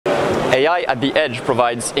AI at the edge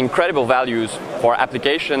provides incredible values for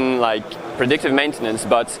application like predictive maintenance,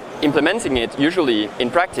 but implementing it usually in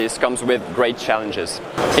practice comes with great challenges.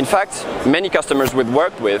 In fact, many customers we've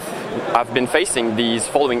worked with have been facing these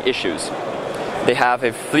following issues. They have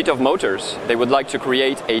a fleet of motors. They would like to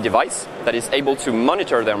create a device that is able to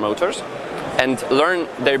monitor their motors and learn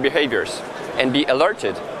their behaviors and be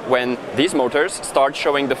alerted when these motors start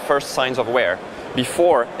showing the first signs of wear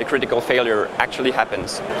before a critical failure actually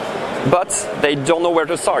happens. But they don't know where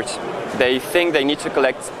to start. They think they need to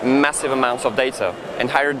collect massive amounts of data and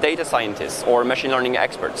hire data scientists or machine learning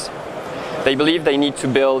experts. They believe they need to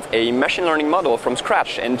build a machine learning model from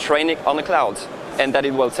scratch and train it on the cloud, and that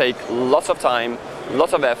it will take lots of time,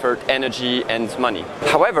 lots of effort, energy, and money.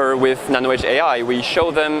 However, with NanoEdge AI, we show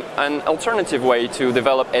them an alternative way to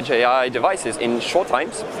develop edge AI devices in short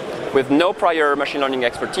times with no prior machine learning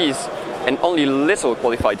expertise and only little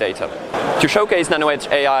qualified data. To showcase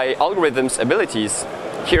NanoEdge AI algorithms' abilities,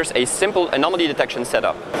 here's a simple anomaly detection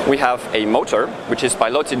setup. We have a motor, which is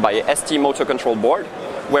piloted by a ST motor control board,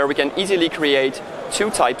 where we can easily create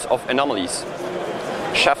two types of anomalies: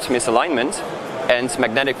 shaft misalignment and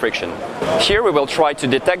magnetic friction. Here we will try to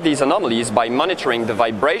detect these anomalies by monitoring the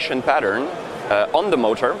vibration pattern on the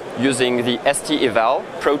motor using the STEval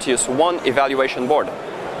Proteus 1 evaluation board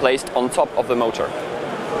placed on top of the motor.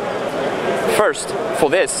 First, for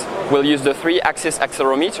this, we'll use the 3-axis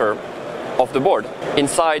accelerometer of the board.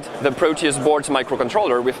 Inside the Proteus board's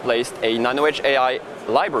microcontroller, we've placed a NanoEdge AI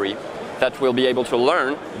library that will be able to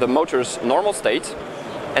learn the motor's normal state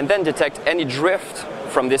and then detect any drift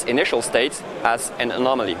from this initial state as an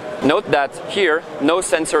anomaly. Note that here, no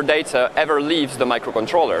sensor data ever leaves the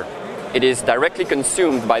microcontroller. It is directly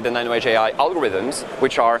consumed by the NanoEdge AI algorithms,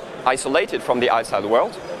 which are isolated from the outside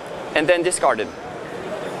world and then discarded.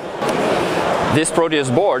 This Proteus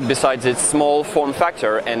board, besides its small form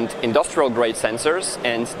factor and industrial-grade sensors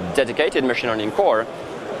and dedicated machine learning core,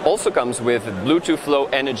 also comes with Bluetooth Low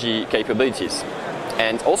Energy capabilities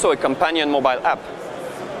and also a companion mobile app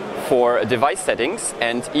for device settings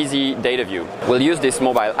and easy data view. We'll use this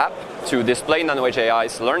mobile app to display NanoEdge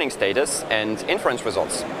AI's learning status and inference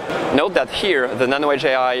results. Note that here the NanoEdge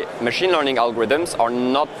AI machine learning algorithms are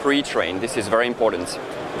not pre-trained. This is very important.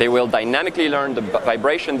 They will dynamically learn the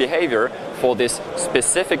vibration behavior for this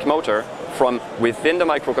specific motor from within the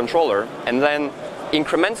microcontroller and then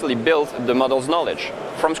incrementally build the model's knowledge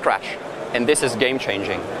from scratch. And this is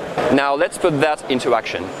game-changing. Now let's put that into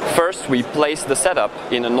action. First, we place the setup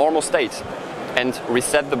in a normal state and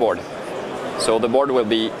reset the board. So the board will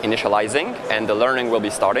be initializing and the learning will be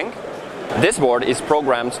starting. This board is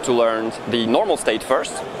programmed to learn the normal state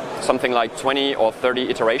first, something like 20 or 30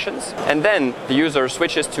 iterations, and then the user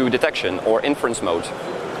switches to detection or inference mode,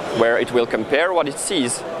 where it will compare what it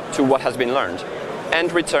sees to what has been learned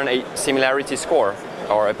and return a similarity score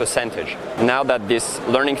or a percentage. Now that this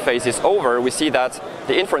learning phase is over, we see that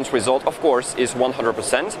the inference result, of course, is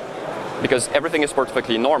 100% because everything is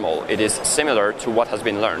perfectly normal. It is similar to what has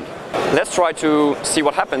been learned. Let's try to see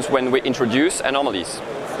what happens when we introduce anomalies.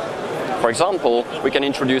 For example, we can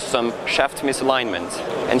introduce some shaft misalignment.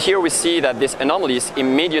 And here we see that this anomaly is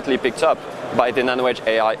immediately picked up by the NanoEdge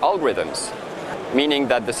AI algorithms, meaning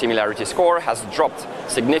that the similarity score has dropped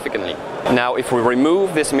significantly. Now, if we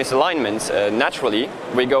remove this misalignment naturally,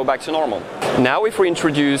 we go back to normal. Now, if we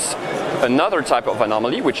introduce another type of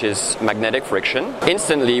anomaly, which is magnetic friction,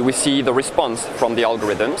 instantly we see the response from the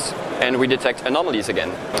algorithms and we detect anomalies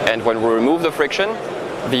again. And when we remove the friction,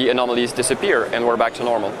 the anomalies disappear and we're back to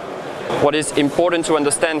normal. What is important to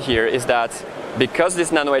understand here is that because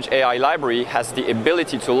this NanoEdge AI library has the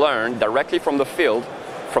ability to learn directly from the field,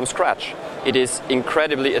 from scratch, it is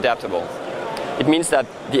incredibly adaptable. It means that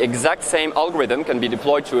the exact same algorithm can be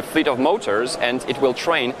deployed to a fleet of motors and it will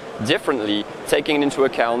train differently, taking into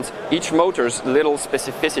account each motor's little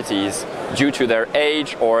specificities due to their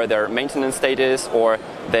age or their maintenance status or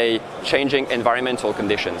their changing environmental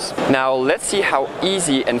conditions. Now let's see how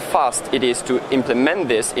easy and fast it is to implement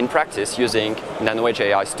this in practice using NanoEdge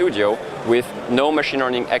AI Studio with no machine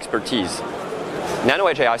learning expertise.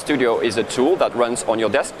 NanoEdge AI Studio is a tool that runs on your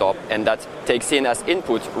desktop and that takes in as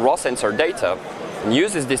input raw sensor data and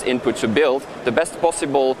uses this input to build the best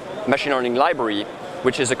possible machine learning library,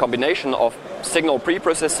 which is a combination of signal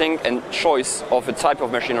pre-processing and choice of a type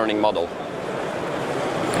of machine learning model.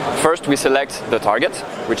 First, we select the target,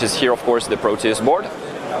 which is here, of course, the Proteus board,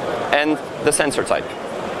 and the sensor type.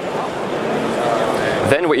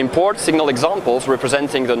 Then we import signal examples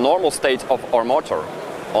representing the normal state of our motor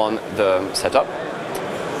on the setup.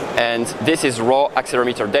 And this is raw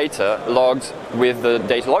accelerometer data logged with the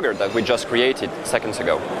data logger that we just created seconds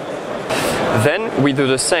ago. Then we do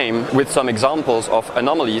the same with some examples of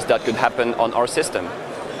anomalies that could happen on our system.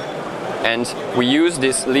 And we use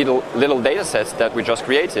these little data sets that we just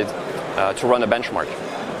created to run a benchmark.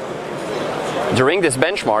 During this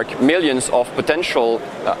benchmark, millions of potential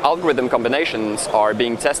algorithm combinations are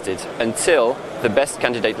being tested until the best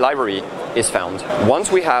candidate library is found. Once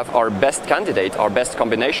we have our best candidate, our best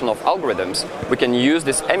combination of algorithms, we can use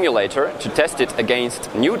this emulator to test it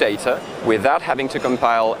against new data without having to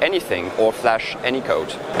compile anything or flash any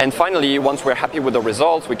code. And finally, once we're happy with the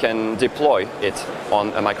results, we can deploy it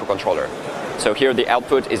on a microcontroller. So here the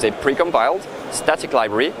output is a precompiled static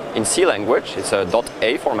library in C language. It's a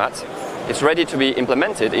 .a format. It's ready to be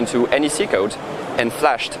implemented into any C code and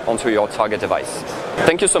flashed onto your target device.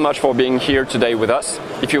 Thank you so much for being here today with us.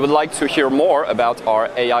 If you would like to hear more about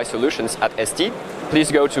our AI solutions at ST,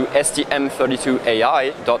 please go to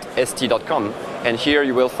stm32ai.st.com, and here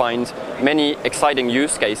you will find many exciting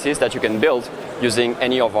use cases that you can build using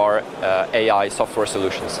any of our AI software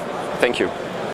solutions. Thank you.